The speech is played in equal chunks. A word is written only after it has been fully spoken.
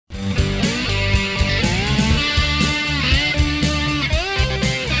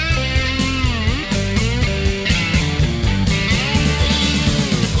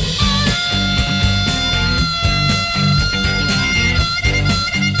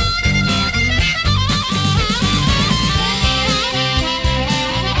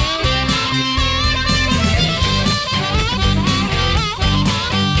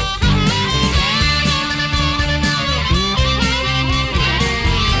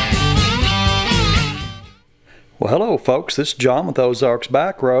Hello folks, this is John with Ozarks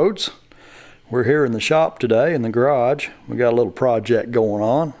Back Roads. We're here in the shop today in the garage. We got a little project going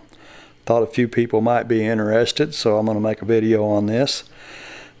on. Thought a few people might be interested, so I'm going to make a video on this.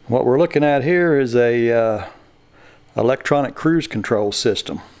 What we're looking at here is a electronic cruise control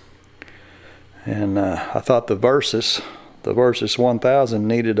system. And I thought the Versys 1000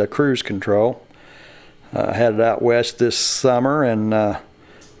 needed a cruise control. I had it out west this summer and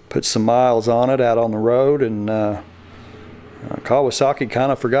put some miles on it out on the road, and Kawasaki kind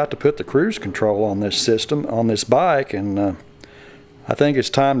of forgot to put the cruise control on this system, on this bike, and I think it's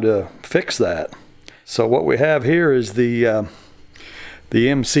time to fix that. So what we have here is the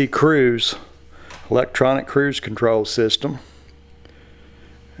MCCRUISE electronic cruise control system,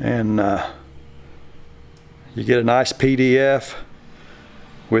 and you get a nice PDF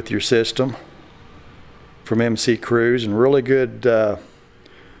with your system from MCCRUISE, and really good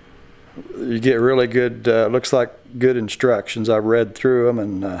you get really good, looks like good instructions. I've read through them,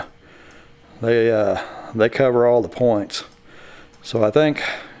 and they cover all the points. So I think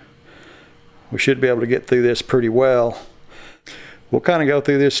we should be able to get through this pretty well. We'll kind of go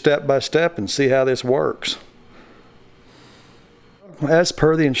through this step by step and see how this works. As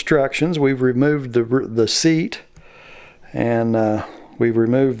per the instructions, we've removed the seat, and we've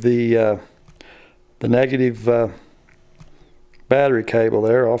removed the negative battery cable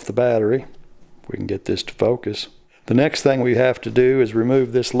there off the battery. We can get this to focus. The next thing we have to do is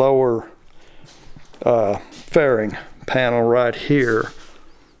remove this lower fairing panel right here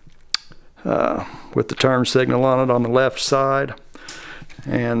with the turn signal on it on the left side.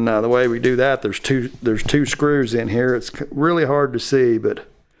 And the way we do that, there's two screws in here. It's really hard to see, but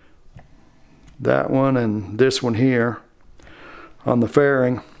that one and this one here on the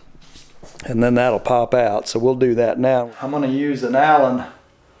fairing, and then that'll pop out. So we'll do that now. I'm going to use an Allen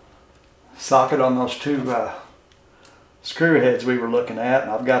socket on those two screw heads we were looking at,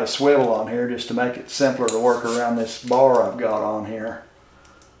 and I've got a swivel on here just to make it simpler to work around this bar I've got on here.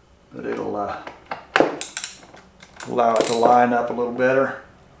 But it'll allow it to line up a little better.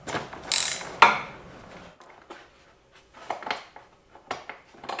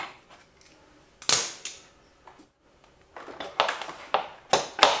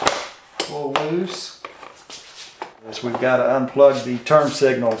 Loose. Yes, we've got to unplug the turn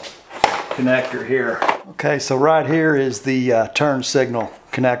signal connector here. Okay, so right here is the turn signal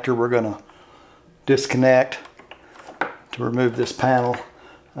connector we're going to disconnect to remove this panel.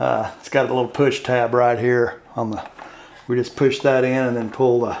 It's got a little push tab right here on the, we just push that in and then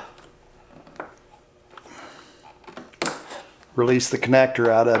pull the, release the connector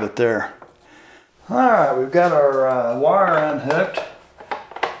out of it there. Alright, we've got our wire unhooked.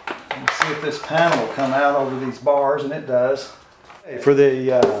 Let's see if this panel will come out over these bars, and it does. For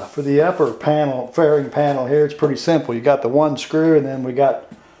the upper panel, fairing panel here, it's pretty simple. You got the one screw, and then we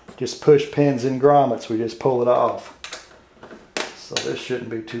got just push pins and grommets. We just pull it off. So this shouldn't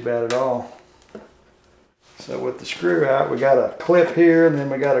be too bad at all. So with the screw out, we got a clip here, and then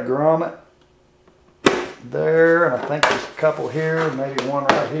we got a grommet there, and I think there's a couple here, maybe one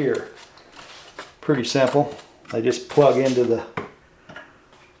right here. Pretty simple. They just plug into the.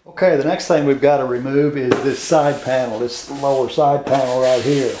 Okay, the next thing we've got to remove is this side panel, this lower side panel right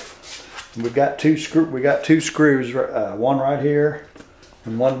here. And we've got two screws, one right here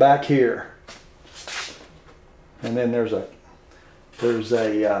and one back here. And then there's a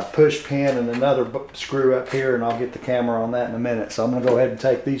push pin and another screw up here, and I'll get the camera on that in a minute. So I'm going to go ahead and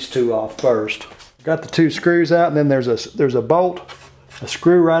take these two off first. Got the two screws out, and then there's a bolt, a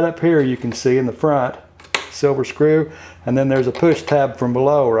screw right up here you can see in the front. Silver screw, and then there's a push tab from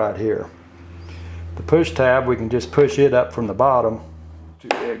below right here. The push tab, we can just push it up from the bottom. Too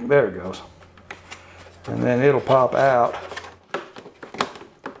big. There it goes. And then it'll pop out.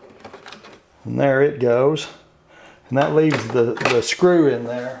 And there it goes. And that leaves the screw in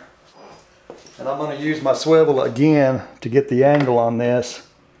there. And I'm going to use my swivel again to get the angle on this.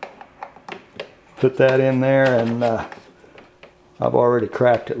 Put that in there, and I've already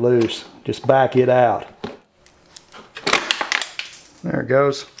cracked it loose. Just back it out. There it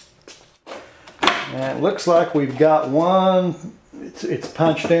goes. And it looks like we've got one, it's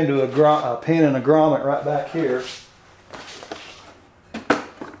punched into a pin and a grommet right back here.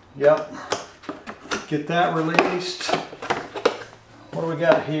 Yep. Get that released. What do we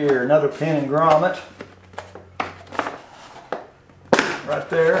got here? Another pin and grommet. Right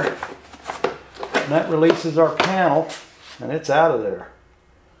there. And that releases our panel, and it's out of there.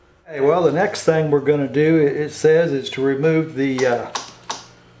 Okay, well, the next thing we're going to do, it says, is to remove the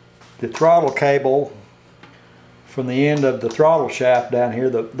throttle cable from the end of the throttle shaft down here,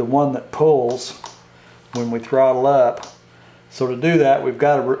 the one that pulls when we throttle up. So to do that, we've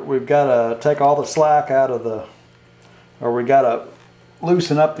got to take all the slack out of the, or we got to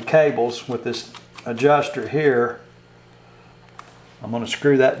loosen up the cables with this adjuster here. I'm going to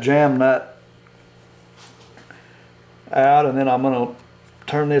screw that jam nut out, and then I'm going to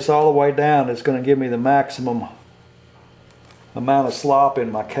turn this all the way down. It's going to give me the maximum amount of slop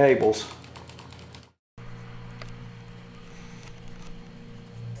in my cables.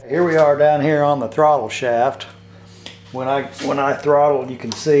 Here we are down here on the throttle shaft. When I throttle, you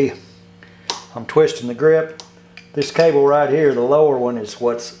can see I'm twisting the grip. This cable right here, the lower one, is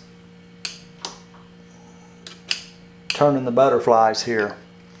what's turning the butterflies here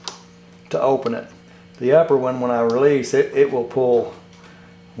to open it. The upper one, when I release it, it will pull.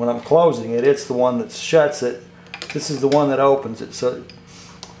 When I'm closing it, it's the one that shuts it. This is the one that opens it. So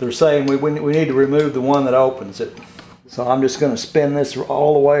they're saying we need to remove the one that opens it. So I'm just going to spin this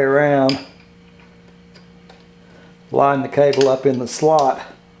all the way around, line the cable up in the slot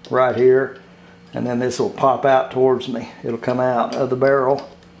right here, and then this will pop out towards me. It'll come out of the barrel.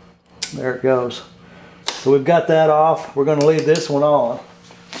 There it goes. So we've got that off. We're going to leave this one on,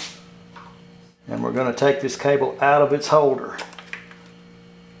 and we're going to take this cable out of its holder.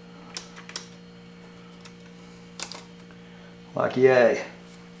 Like yay.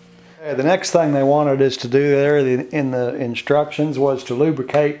 The next thing they wanted us to do there in the instructions was to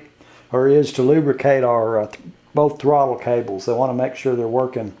lubricate, or is to lubricate our both throttle cables. They want to make sure they're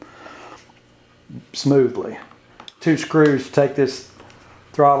working smoothly. 2 screws to take this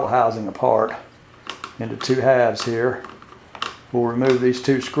throttle housing apart into 2 halves here. We'll remove these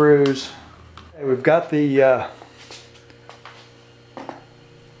 2 screws. We've got the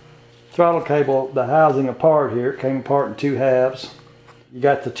throttle cable, the housing apart here. It came apart in 2 halves. You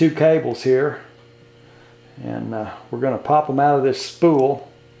got the 2 cables here, and we're going to pop them out of this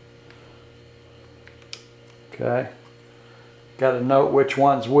spool. Okay, got to note which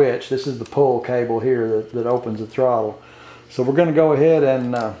one's which. This is the pull cable here that opens the throttle. So we're going to go ahead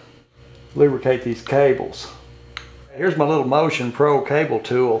and lubricate these cables. Here's my little Motion Pro cable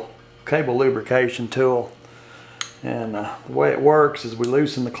tool, cable lubrication tool. And the way it works is we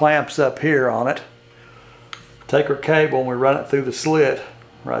loosen the clamps up here on it, take our cable and we run it through the slit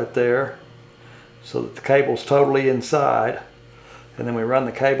right there so that the cable's totally inside, and then we run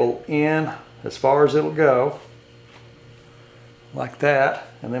the cable in as far as it'll go, like that,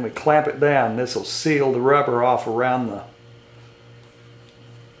 and then we clamp it down. This will seal the rubber off around the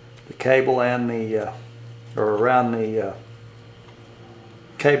cable and the around the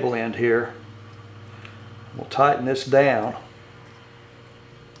cable end here. We'll tighten this down.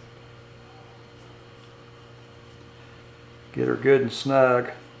 Get her good and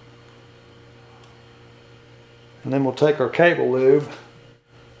snug. And then we'll take our cable lube.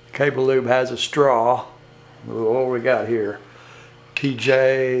 The cable lube has a straw. What we got here?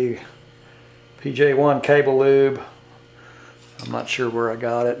 PJ1 cable lube. I'm not sure where I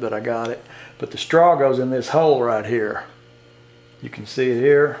got it, but I got it. But the straw goes in this hole right here. You can see it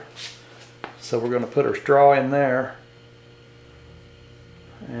here. So we're going to put our straw in there.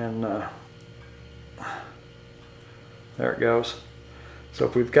 And there it goes. So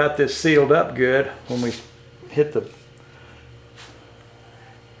if we've got this sealed up good, when we hit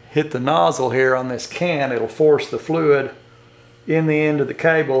the nozzle here on this can, it'll force the fluid in the end of the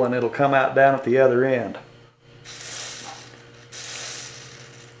cable and it'll come out down at the other end.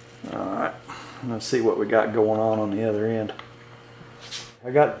 Alright, let's see what we got going on the other end. I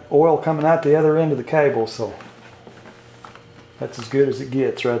got oil coming out the other end of the cable, so that's as good as it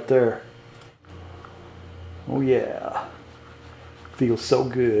gets right there. Oh yeah, feels so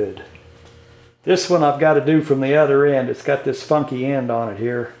good. This one I've got to do from the other end. It's got this funky end on it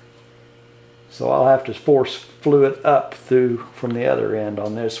here, so I'll have to force fluid up through from the other end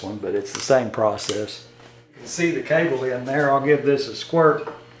on this one, but it's the same process. You can see the cable in there. I'll give this a squirt,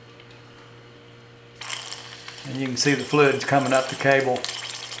 and you can see the fluids coming up the cable,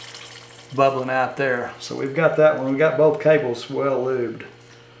 bubbling out there. So we've got that one. We've got both cables well lubed.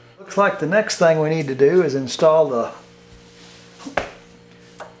 Looks like the next thing we need to do is install the,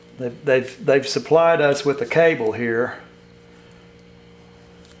 they've supplied us with a cable here.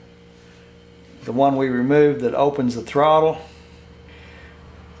 The one we removed that opens the throttle.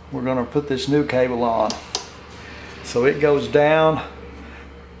 We're going to put this new cable on. So it goes down.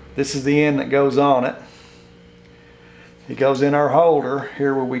 This is the end that goes on it. It goes in our holder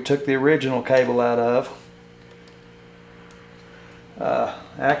here where we took the original cable out of.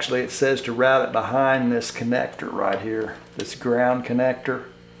 Actually, it says to route it behind this connector right here, this ground connector,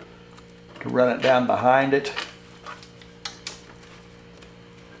 to run it down behind it.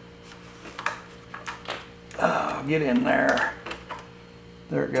 get in there.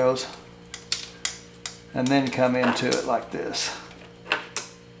 There it goes. And then come into it like this.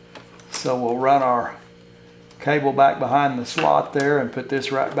 So we'll run our cable back behind the slot there and put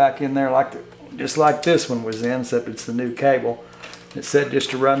this right back in there just like this one was in, except it's the new cable. It said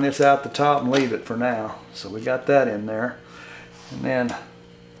just to run this out the top and leave it for now. So we got that in there. And then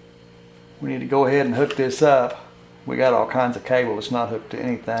we need to go ahead and hook this up. We got all kinds of cable that's not hooked to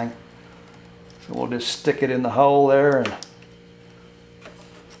anything. So we'll just stick it in the hole there, and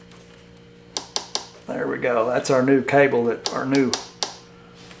there we go. That's our new cable, our new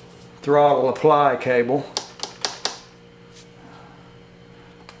throttle apply cable.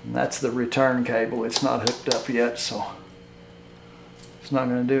 And that's the return cable. It's not hooked up yet, so it's not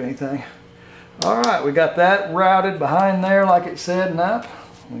going to do anything. Alright, we got that routed behind there like it said and up.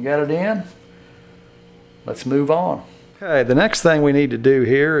 We got it in. Let's move on. Okay, the next thing we need to do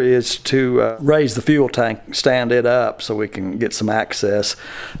here is to raise the fuel tank, stand it up so we can get some access.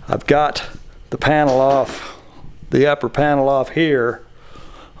 I've got the panel off, the upper panel off here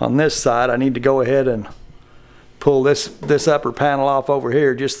on this side. I need to go ahead and pull this upper panel off over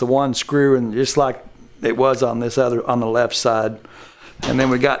here, just the one screw, and just like it was on this other, on the left side. And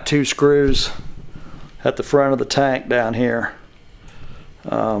then we got 2 screws at the front of the tank down here,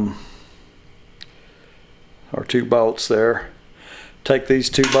 or 2 bolts there. Take these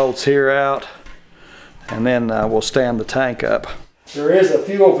 2 bolts here out, and then we'll stand the tank up. There is a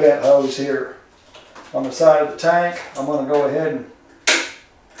fuel vent hose here on the side of the tank. I'm going to go ahead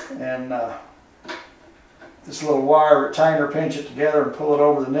and this little wire retainer, pinch it together and pull it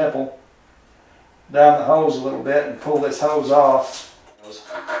over the nipple, down the hose a little bit, and pull this hose off.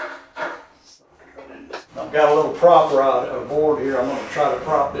 I've got a little prop rod, a board here I'm going to try to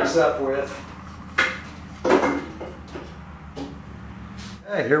prop this up with.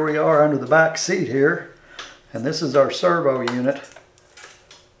 Okay, here we are under the back seat here, and this is our servo unit.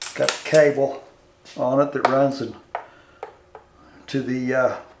 It's got the cable on it that runs to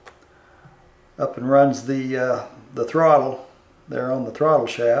the up and runs the throttle there on the throttle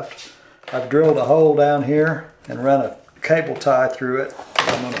shaft. I've drilled a hole down here and run a cable tie through it.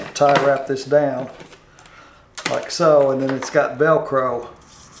 I'm going to tie wrap this down like so, and then it's got Velcro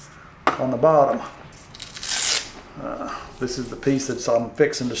on the bottom. This is the piece that's I'm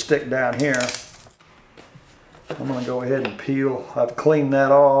fixing to stick down here. I'm going to go ahead and peel. I've cleaned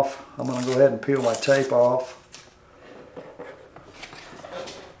that off. I'm going to go ahead and peel my tape off.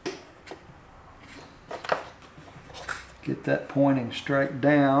 Get that pointing straight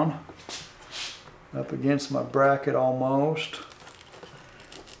down, up against my bracket almost.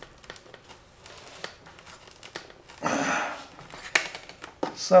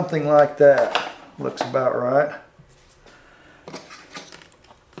 Something like that looks about right.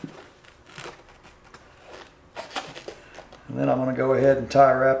 And then I'm going to go ahead and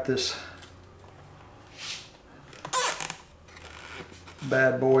tie wrap this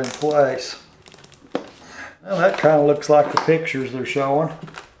bad boy in place. Well, that kind of looks like the pictures they're showing.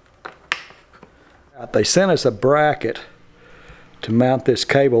 They sent us a bracket to mount this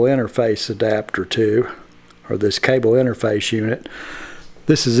cable interface adapter to, or this cable interface unit.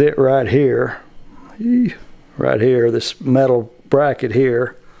 This is it right here. Right here, this metal bracket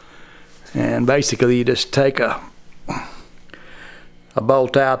here. And basically you just take a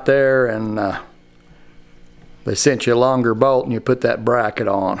bolt out there, and they sent you a longer bolt and you put that bracket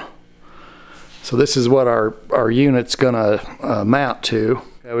on. So this is what our unit's gonna mount to.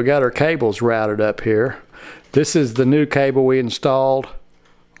 Okay, we got our cables routed up here. This is the new cable we installed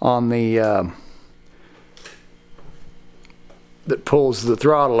on the that pulls the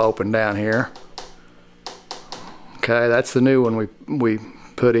throttle open down here. Okay, that's the new one we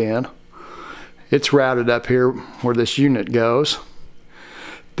put in. It's routed up here where this unit goes.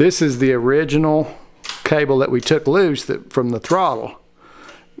 This is the original cable that we took loose from the throttle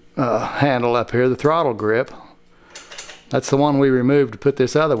handle up here, the throttle grip. That's the one we removed to put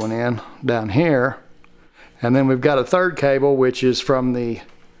this other one in down here. And then we've got a third cable, which is from the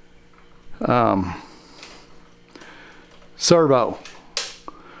servo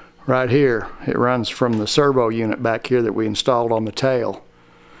right here. It runs from the servo unit back here that we installed on the tail.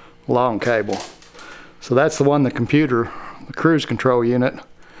 Long cable. So that's the one, the computer, the cruise control unit.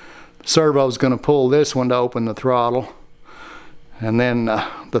 The servo is going to pull this one to open the throttle. And then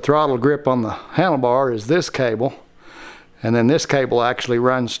the throttle grip on the handlebar is this cable. And then this cable actually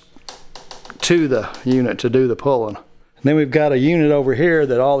runs to the unit to do the pulling. And then we've got a unit over here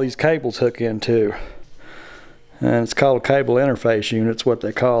that all these cables hook into. And it's called a cable interface unit, it's what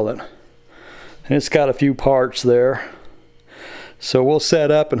they call it. And it's got a few parts there. So we'll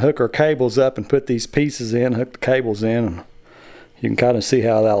set up and hook our cables up and put these pieces in, hook the cables in, and you can kind of see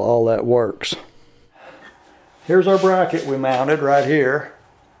how all that works. Here's our bracket we mounted right here.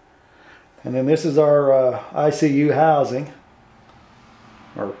 And then this is our ICU housing,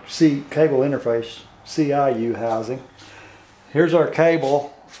 or cable interface, CIU housing. Here's our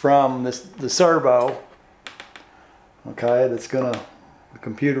cable from the servo, okay, that's the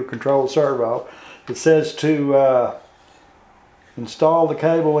computer controlled servo. It says to install the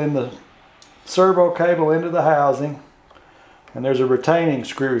cable in the servo cable into the housing, and there's a retaining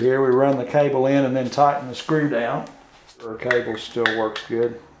screw here. We run the cable in and then tighten the screw down. Our cable still works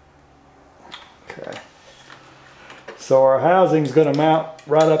good. Okay. So our housing's going to mount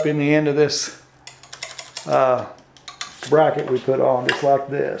right up in the end of this bracket we put on, just like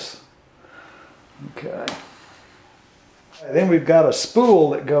this. Okay. And then we've got a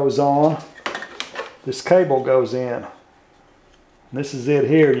spool that goes on. This cable goes in. This is it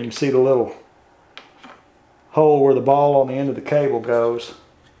here. You can see the little hole where the ball on the end of the cable goes.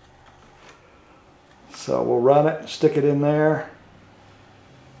 So we'll run it, stick it in there,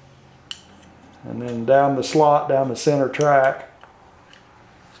 and then down the slot, down the center track,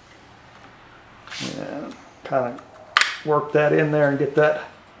 and kind of work that in there and get that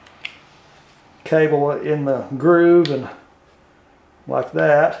cable in the groove, and like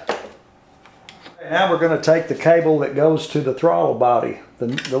that. Now we're going to take the cable that goes to the throttle body, the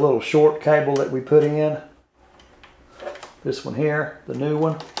little short cable that we put in. This one here, the new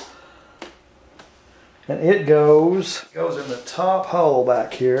one. And it goes in the top hole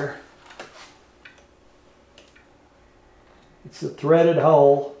back here. It's a threaded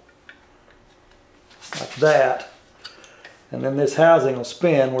hole, like that. And then this housing will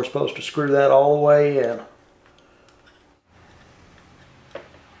spin. We're supposed to screw that all the way in.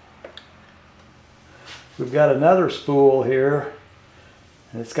 We've got another spool here,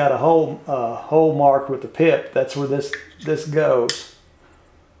 and it's got a hole marked with the pip. That's where this goes.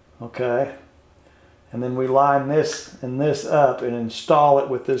 Okay, and then we line this and this up and install it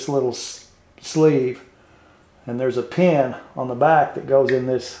with this little sleeve. And there's a pin on the back that goes in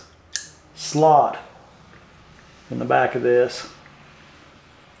this slot in the back of this,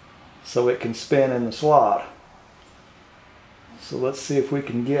 so it can spin in the slot. So let's see if we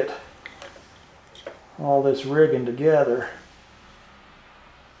can get all this rigging together.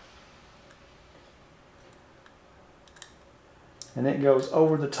 And it goes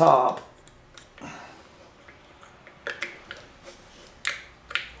over the top.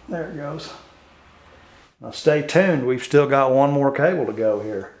 There it goes. Now stay tuned, we've still got one more cable to go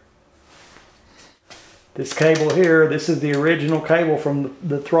here. This cable here, this is the original cable from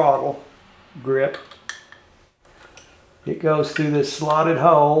the throttle grip. It goes through this slotted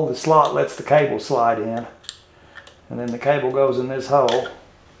hole. The slot lets the cable slide in. And then the cable goes in this hole,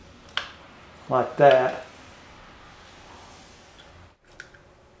 like that.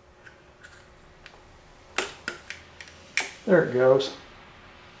 There it goes.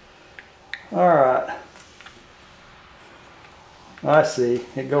 Alright. I see.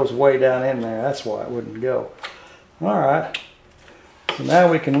 It goes way down in there. That's why it wouldn't go. Alright. So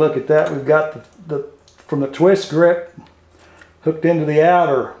now we can look at that. We've got from the twist grip hooked into the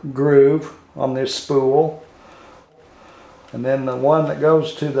outer groove on this spool. And then the one that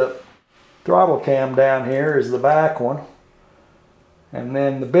goes to the throttle cam down here is the back one. And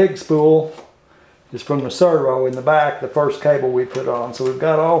then the big spool is from the servo in the back, the first cable we put on. So we've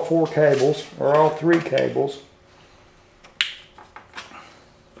got all 4 cables, or all 3 cables.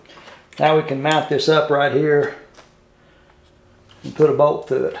 Now we can mount this up right here and put a bolt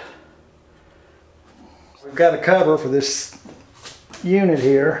through it. We've got a cover for this unit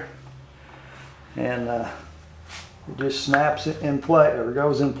here, and it just snaps it in place, or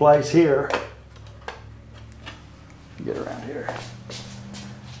goes in place here. Get around here.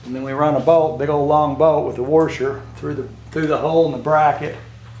 And then we run a bolt, big old long bolt with a washer through the hole in the bracket.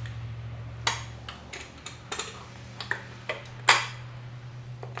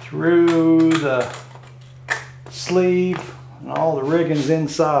 Through the sleeve and all the rigging's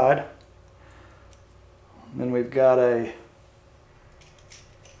inside. And then we've got a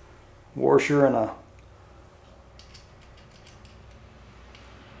washer and a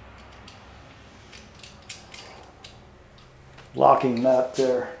locking nut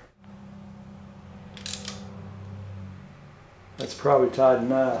there. That's probably tight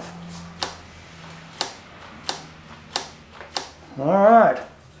enough. Alright,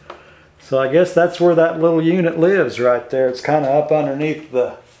 so I guess that's where that little unit lives right there. It's kind of up underneath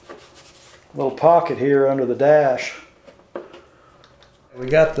the little pocket here under the dash. We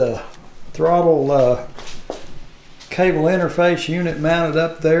got the throttle cable interface unit mounted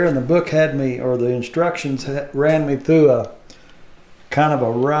up there, and the book had me, or the instructions ran me through a kind of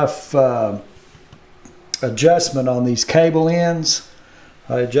a rough adjustment on these cable ends.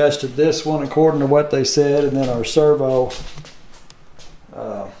 I adjusted this one according to what they said, and then our servo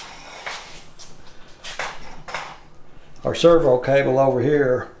cable over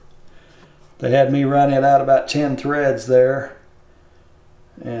here, they had me run it out about 10 threads there,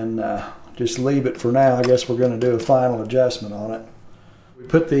 and just leave it for now. I guess we're going to do a final adjustment on it. We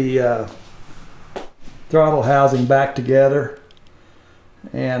put the throttle housing back together,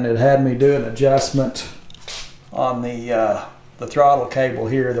 and it had me do an adjustment on the throttle cable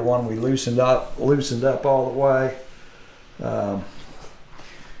here, the one we loosened up all the way.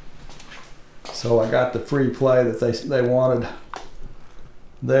 So I got the free play that they wanted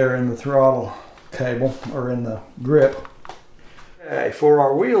there in the throttle cable, or in the grip. Okay, for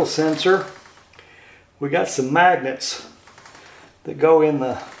our wheel sensor, we got some magnets that go in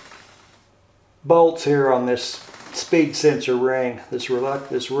the bolts here on this speed sensor ring, this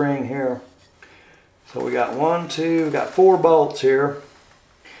ring here. So we got we got 4 bolts here.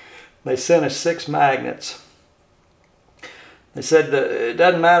 They sent us 6 magnets. They said that it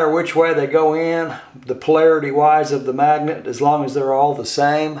doesn't matter which way they go in, the polarity wise of the magnet, as long as they're all the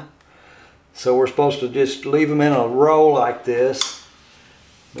same. So we're supposed to just leave them in a row like this.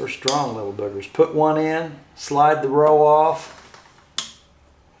 They're strong little boogers. Put one in, slide the row off.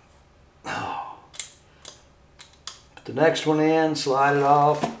 Put the next one in, slide it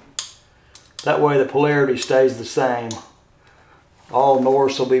off. That way the polarity stays the same. All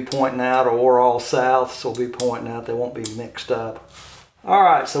norths will be pointing out, or all souths will be pointing out. They won't be mixed up.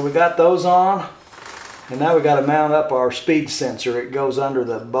 Alright, so we got those on. And now we got to mount up our speed sensor. It goes under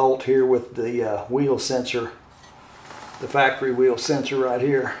the bolt here with the wheel sensor. The factory wheel sensor right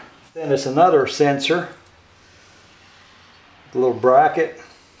here. Then it's another sensor. The little bracket.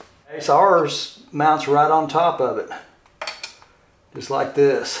 Okay, so ours mounts right on top of it. Just like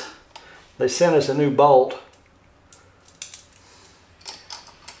this. They sent us a new bolt.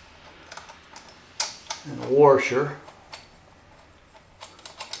 And a washer.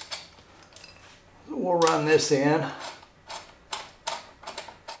 We'll run this in,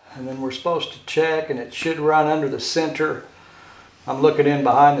 and then we're supposed to check, and it should run under the center. I'm looking in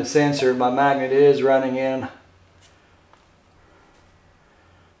behind the sensor, and my magnet is running in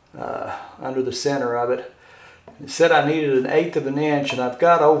under the center of it. It said I needed 1/8 of an inch, and I've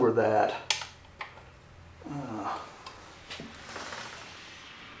got over that.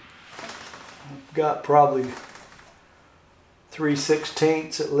 I've got probably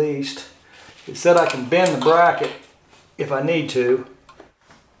 3/16 at least. It said I can bend the bracket if I need to.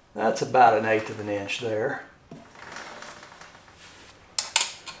 That's about 1/8 of an inch there.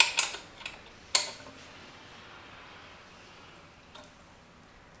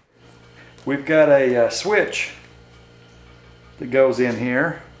 We've got a switch that goes in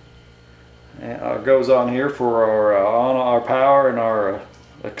here, and goes on here for our on our power and our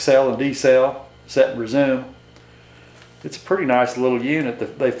accel and decel, set and resume. It's a pretty nice little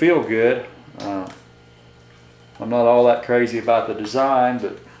unit. They feel good. I'm not all that crazy about the design,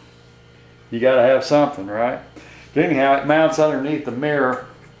 but you got to have something, right? But anyhow, it mounts underneath the mirror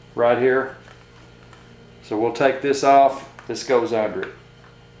right here. So we'll take this off. This goes under it.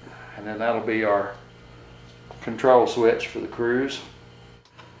 And then that'll be our control switch for the cruise.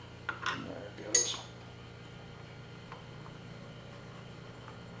 And there it goes.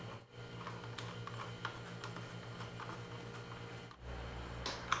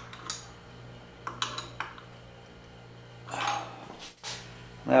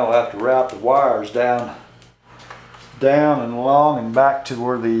 Now we'll have to route the wires down and along and back to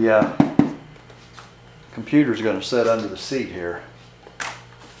where the computer's going to sit under the seat here.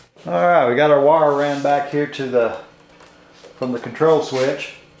 Alright, we got our wire ran back here to from the control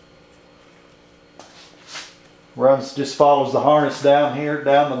switch. Just follows the harness down here,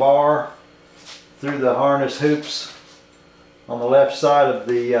 down the bar, through the harness hoops on the left side of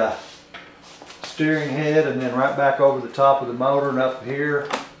the steering head, and then right back over the top of the motor and up here.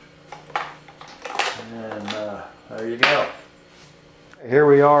 And there you go. Here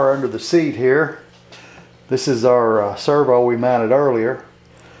we are under the seat here. This is our servo we mounted earlier.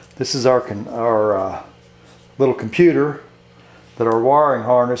 This is our little computer that our wiring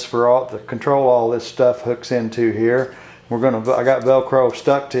harness for to control all this stuff hooks into here. I got Velcro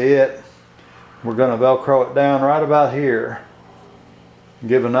stuck to it. We're going to Velcro it down right about here.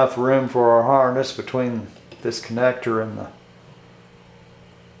 Give enough room for our harness between this connector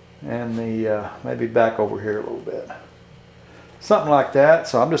and the maybe back over here a little bit. Something like that.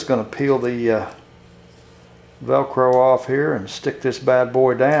 So I'm just going to peel the Velcro off here and stick this bad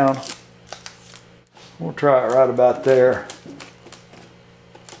boy down. We'll try it right about there.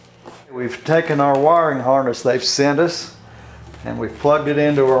 We've taken our wiring harness they've sent us and we've plugged it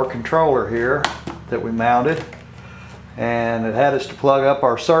into our controller here that we mounted, and it had us to plug up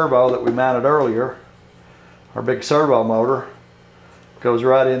our servo that we mounted earlier. Our big servo motor goes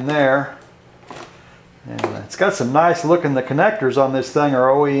right in there, and it's got some nice looking, the connectors on this thing are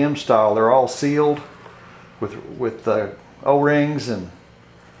OEM style. They're all sealed with O-rings, and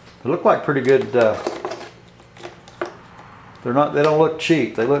they look like pretty good. They don't look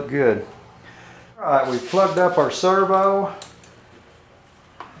cheap, they look good. Alright, we plugged up our servo.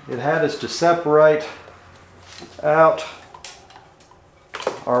 It had us to separate out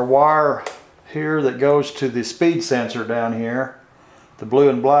our wire here that goes to the speed sensor down here, the blue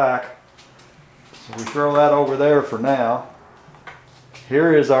and black. So we throw that over there for now.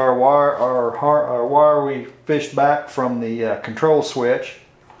 Here is our wire, our wire we fished back from the control switch.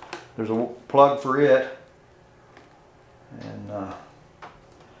 There's a plug for it, and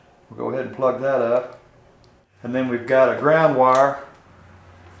we'll go ahead and plug that up. And then we've got a ground wire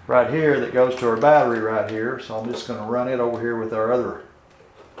right here that goes to our battery right here, so I'm just going to run it over here with our other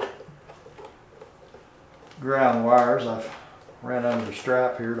ground wires. I've ran under the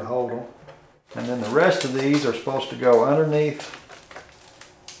strap here to hold them. And then the rest of these are supposed to go underneath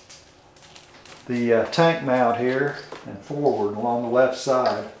the tank mount here and forward along the left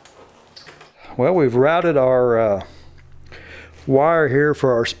side. Well, we've routed our wire here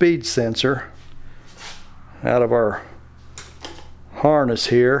for our speed sensor out of our harness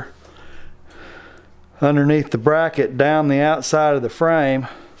here underneath the bracket down the outside of the frame,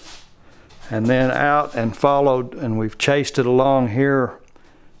 and then out and followed, and we've chased it along here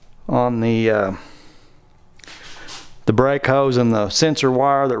on the brake hose and the sensor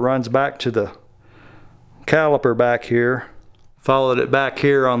wire that runs back to the caliper back here. Followed it back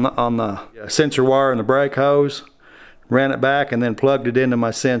here on the sensor wire and the brake hose, ran it back, and then plugged it into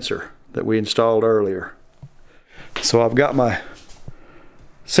my sensor that we installed earlier. So I've got my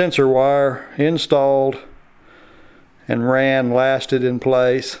sensor wire installed and lasted in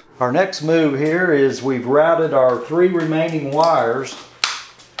place. Our next move here is we've routed our 3 remaining wires,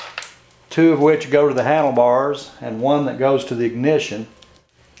 2 of which go to the handlebars and 1 that goes to the ignition.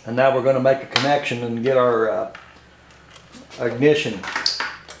 And now we're going to make a connection and get our ignition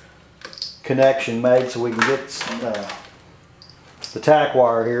connection made so we can get the tack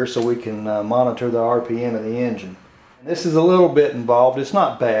wire here so we can monitor the RPM of the engine. This is a little bit involved. It's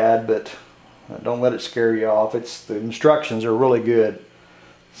not bad, but don't let it scare you off. The instructions are really good.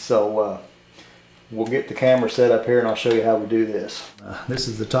 So we'll get the camera set up here and I'll show you how we do this. This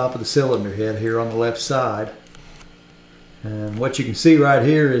is the top of the cylinder head here on the left side. And what you can see right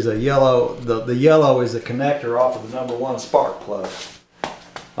here is a yellow, the yellow is the connector off of the #1 spark plug.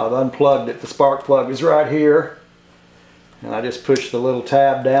 I've unplugged it. The spark plug is right here. And I just push the little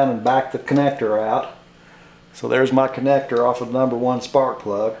tab down and back the connector out. So there's my connector off of the #1 spark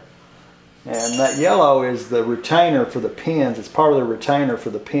plug. And that yellow is the retainer for the pins. It's part of the retainer for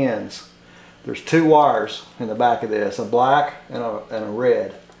the pins. There's 2 wires in the back of this, a black and a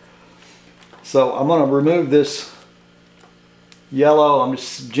red. So I'm going to remove this yellow. I'm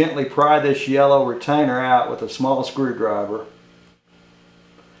just gently pry this yellow retainer out with a small screwdriver.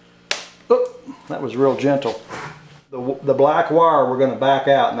 Oop, that was real gentle. The black wire we're going to back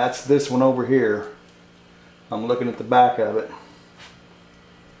out, and that's this one over here. I'm looking at the back of it.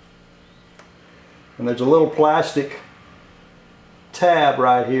 And there's a little plastic tab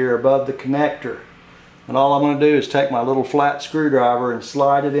right here above the connector. And all I'm going to do is take my little flat screwdriver and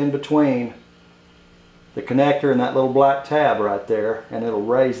slide it in between the connector and that little black tab right there, and it'll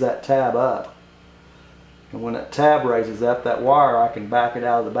raise that tab up. And when that tab raises up, that wire, I can back it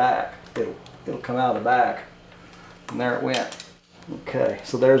out of the back. It'll come out of the back. And there it went. Okay,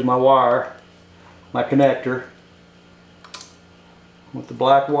 so there's my wire, my connector with the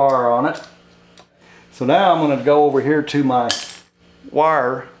black wire on it. So now I'm going to go over here to my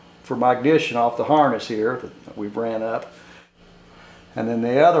wire for my ignition off the harness here that we've ran up. And then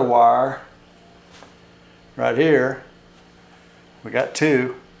the other wire right here, we got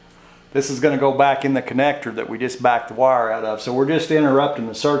 2. This is going to go back in the connector that we just backed the wire out of. So we're just interrupting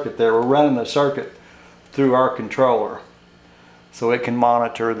the circuit there. We're running the circuit through our controller so it can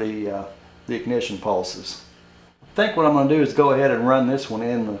monitor the ignition pulses. I think what I'm going to do is go ahead and run this one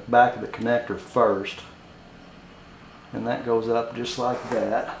in the back of the connector first. And that goes up just like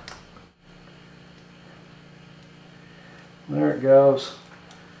that. There it goes.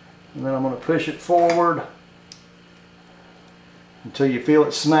 And then I'm going to push it forward until you feel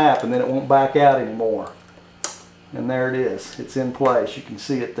it snap, and then it won't back out anymore. And there it is. It's in place. You can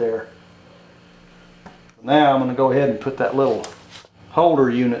see it there. Now I'm going to go ahead and put that little holder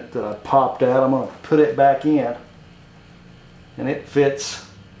unit that I popped out. I'm going to put it back in. And it fits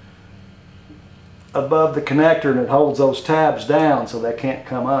above the connector, and it holds those tabs down so they can't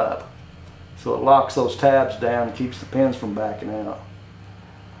come up. So it locks those tabs down and keeps the pins from backing out.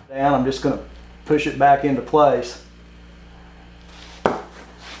 Down, I'm just going to push it back into place.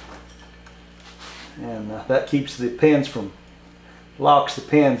 And that keeps the pins from, locks the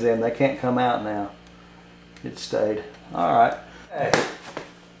pins in. They can't come out now. It stayed. Alright. Okay.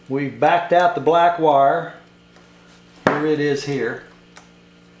 We've backed out the black wire. Here it is here.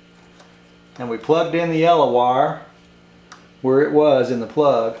 And we plugged in the yellow wire where it was in the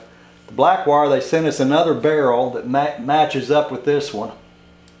plug. The black wire, they sent us another barrel that matches up with this one.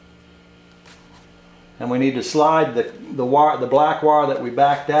 And we need to slide the black wire that we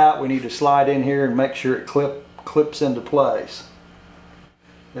backed out, we need to slide in here and make sure it clips into place.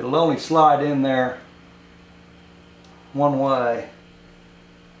 It'll only slide in there one way.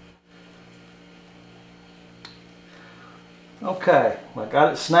 Okay, I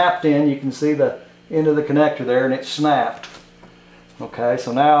got it snapped in. You can see the end of the connector there, and it's snapped. Okay,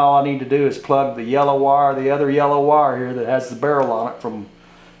 so now all I need to do is plug the yellow wire, the other yellow wire here that has the barrel on it from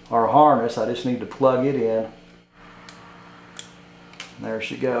our harness. I just need to plug it in. There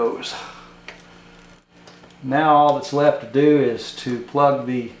she goes. Now all that's left to do is to plug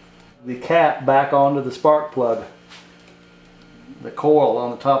the cap back onto the spark plug, the coil on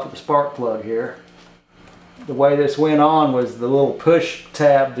the top of the spark plug here. The way this went on was the little push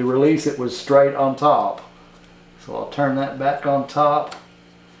tab to release it was straight on top. So I'll turn that back on top,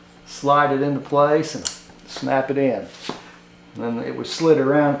 slide it into place, and snap it in. And then it was slid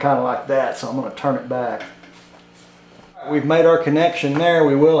around kind of like that, so I'm going to turn it back. We've made our connection there.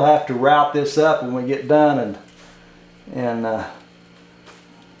 We will have to route this up when we get done and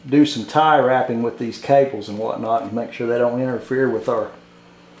do some tie wrapping with these cables and whatnot, and make sure they don't interfere with our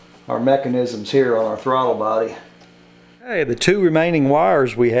mechanisms here on our throttle body. Okay, the two remaining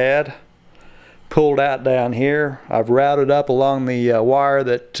wires we had pulled out down here. I've routed up along the wire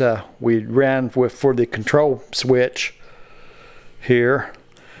that we ran with for the control switch here.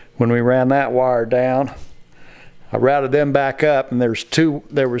 When we ran that wire down, I routed them back up, and there was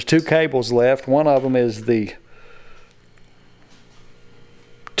two cables left. One of them is the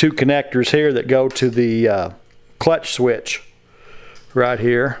two connectors here that go to the clutch switch right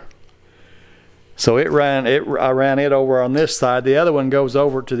here. So I ran it over on this side. The other one goes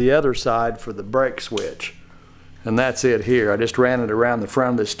over to the other side for the brake switch. And that's it here. I just ran it around the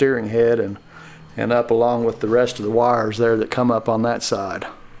front of the steering head and up along with the rest of the wires there that come up on that side.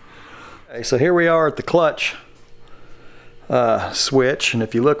 Okay, so here we are at the clutch switch, and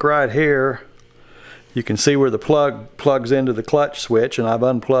if you look right here, you can see where the plug plugs into the clutch switch, and I've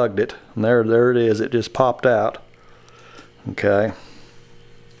unplugged it. And there it is. It just popped out. Okay.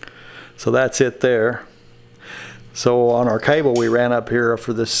 So that's it there. So on our cable we ran up here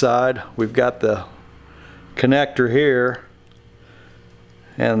for this side, we've got the connector here,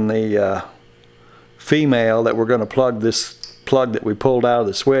 and the female that we're going to plug, this plug that we pulled out of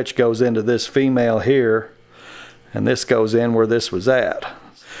the switch goes into this female here, and this goes in where this was at.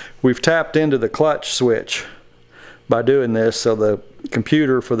 We've tapped into the clutch switch by doing this, so the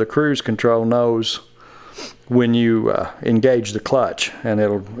computer for the cruise control knows when you engage the clutch, and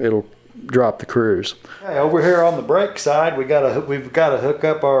it'll drop the cruise. Okay, over here on the brake side, we've got to hook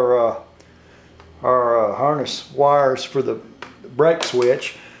up our harness wires for the brake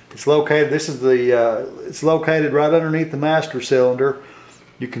switch. It's located. This is it's located right underneath the master cylinder.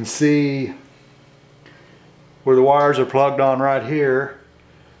 You can see where the wires are plugged on right here,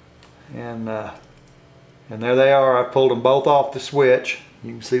 and there they are. I pulled them both off the switch.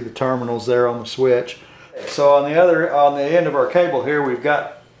 You can see the terminals there on the switch. So on the end of our cable here, we've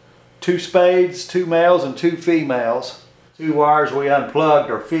got two spades, two males and two females. Two wires we unplugged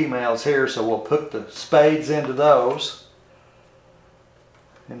are females here, so we'll put the spades into those,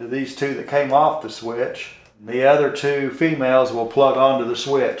 into these two that came off the switch. The other two females will plug onto the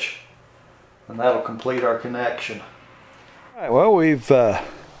switch, and that'll complete our connection. All right, well, we've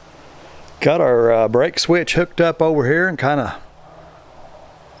got our brake switch hooked up over here and kind of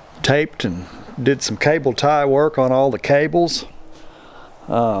taped and did some cable tie work on all the cables.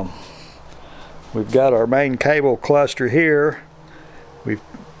 We've got our main cable cluster here. We've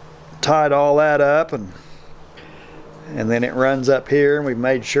tied all that up, and then it runs up here, and we've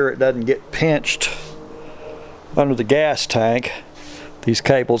made sure it doesn't get pinched under the gas tank. These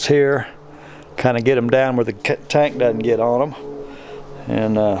cables here kind of get them down where the tank doesn't get on them,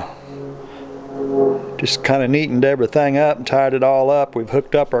 and Just kind of neatened everything up and tied it all up. We've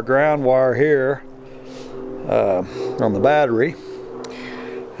hooked up our ground wire here on the battery,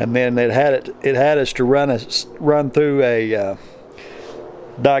 and then it had us to run through a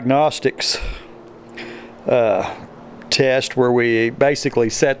diagnostics test where we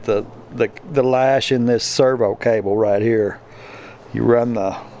basically set the lash in this servo cable right here. You run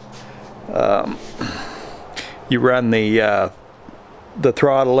the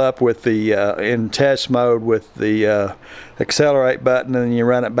throttle up with the in test mode with the accelerate button, and then you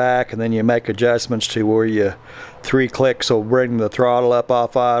run it back, and then you make adjustments to where 3 clicks will bring the throttle up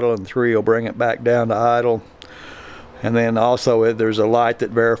off idle, and 3 will bring it back down to idle. And then also there's a light that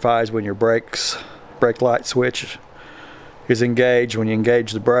verifies when your brake light switch is engaged. When you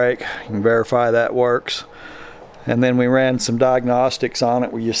engage the brake, you can verify that works. And then we ran some diagnostics on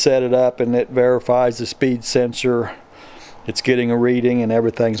it where you set it up and it verifies the speed sensor, it's getting a reading, and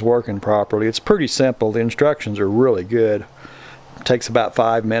everything's working properly. It's pretty simple. The instructions are really good. It takes about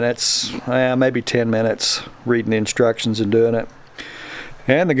 5 minutes, maybe 10 minutes reading the instructions and doing it.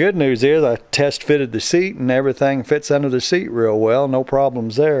 And the good news is I test fitted the seat and everything fits under the seat real well. No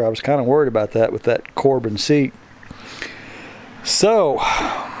problems there. I was kind of worried about that with that Corbin seat. So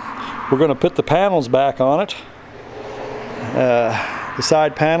we're going to put the panels back on it. The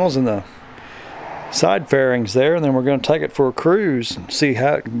side panels and the side fairings there, and then we're going to take it for a cruise and see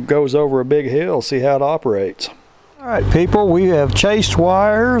how it goes over a big hill, see how it operates. Alright people, we have chased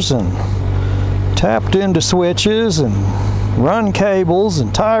wires and tapped into switches and run cables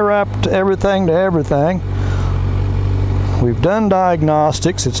and tie wrapped everything to everything. We've done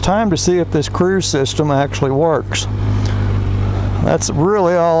diagnostics. It's time to see if this cruise system actually works. That's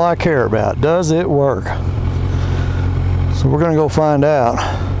really all I care about. Does it work? So we're going to go find out.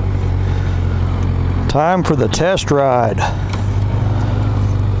 Time for the test ride.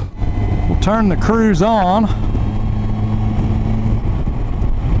 We'll turn the cruise on.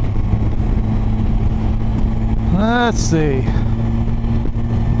 Let's see.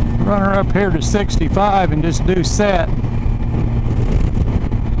 Run her up here to 65 and just do set.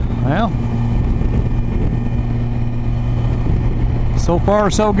 Well, so far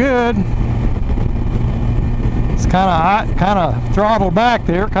so good. It's kind of throttled back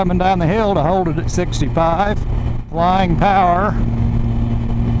there coming down the hill to hold it at 65. Flying power.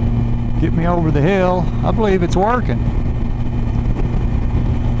 Get me over the hill. I believe it's working.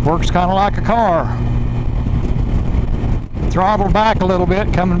 Works kind of like a car. Throttled back a little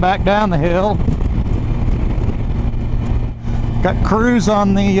bit coming back down the hill. Got cruise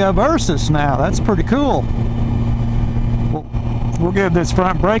on the Versys now. That's pretty cool. We'll give this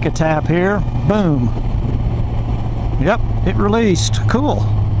front brake a tap here. Boom. Yep, it released. Cool.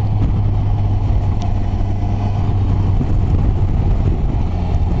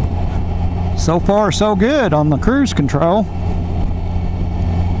 So far so good on the cruise control.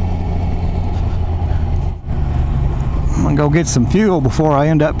 I'm gonna go get some fuel before I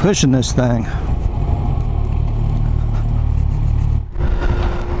end up pushing this thing.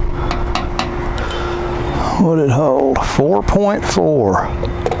 What did it hold? 4.4.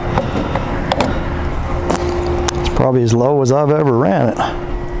 It's probably as low as I've ever ran it.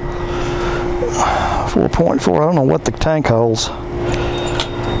 4.4. I don't know what the tank holds.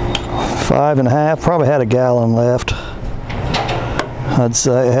 5.5. Probably had a gallon left. I'd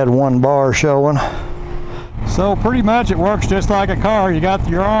say it had 1 bar showing. So pretty much it works just like a car. You got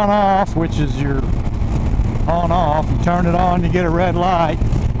your on-off, which is your on-off. You turn it on, you get a red light.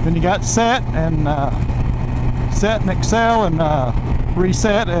 Then you got set and excel and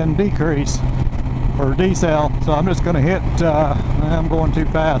reset and decrease or decel. So I'm just going to hit. I'm going too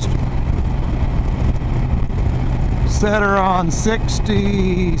fast. Set her on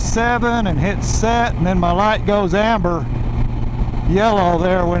 67 and hit set, and then my light goes amber, yellow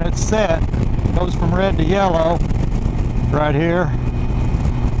there when it's set. Goes from red to yellow right here.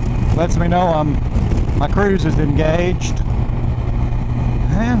 Lets me know my cruise is engaged.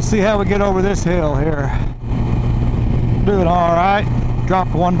 And see how we get over this hill here. Doing all right.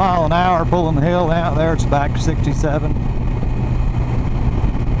 Dropped 1 mile an hour pulling the hill out there. It's back to 67.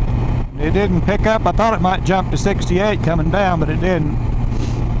 It didn't pick up. I thought it might jump to 68 coming down, but it didn't.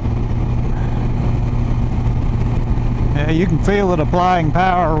 Yeah, you can feel it applying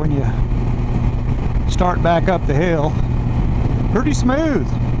power when you start back up the hill. Pretty smooth.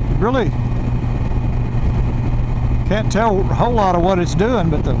 Really can't tell a whole lot of what it's doing,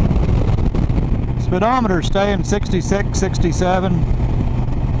 but the speedometer's staying 66, 67.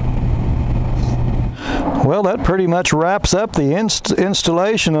 Well, that pretty much wraps up the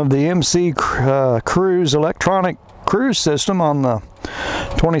installation of the MCCRUISE electronic cruise system on the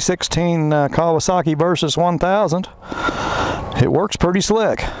 2016 Kawasaki Versys 1000. It works pretty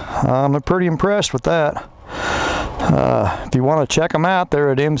slick. I'm pretty impressed with that. If you want to check them out,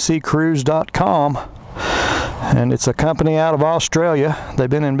 they're at MCCRUISE.com, and it's a company out of Australia. They've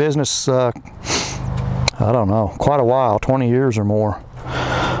been in business, I don't know, quite a while, 20 years or more.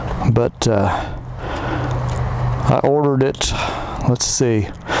 But I ordered it, let's see,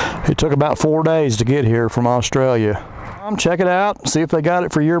 it took about 4 days to get here from Australia. Check it out, see if they got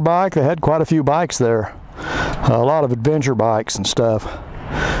it for your bike. They had quite a few bikes there, a lot of adventure bikes and stuff,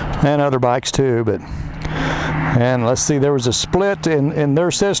 and other bikes too. And let's see, there was a split in their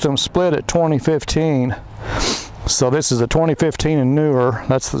system, split at 2015. So this is a 2015 and newer.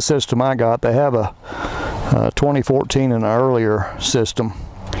 That's the system I got. They have a 2014 and an earlier system.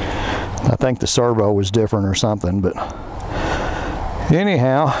 I think the servo was different or something, but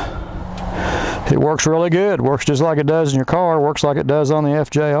anyhow, it works really good. Works just like it does in your car. Works like it does on the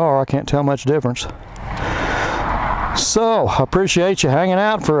FJR. I can't tell much difference. So I appreciate you hanging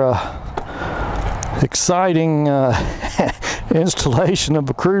out for a exciting installation of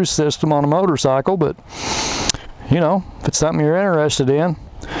a cruise system on a motorcycle. But you know, if it's something you're interested in,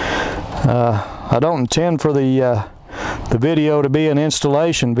 I don't intend for the video to be an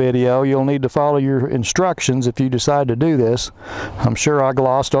installation video. You'll need to follow your instructions if you decide to do this. I'm sure I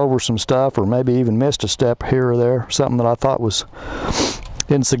glossed over some stuff, or maybe even missed a step here or there, something that I thought was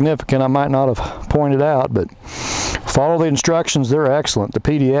insignificant I might not have pointed out. But follow the instructions. They're excellent. The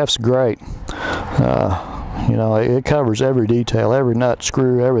PDF's great. You know, it covers every detail, every nut,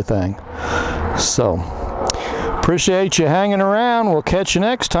 screw, everything. So appreciate you hanging around. We'll catch you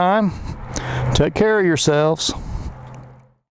next time. Take care of yourselves.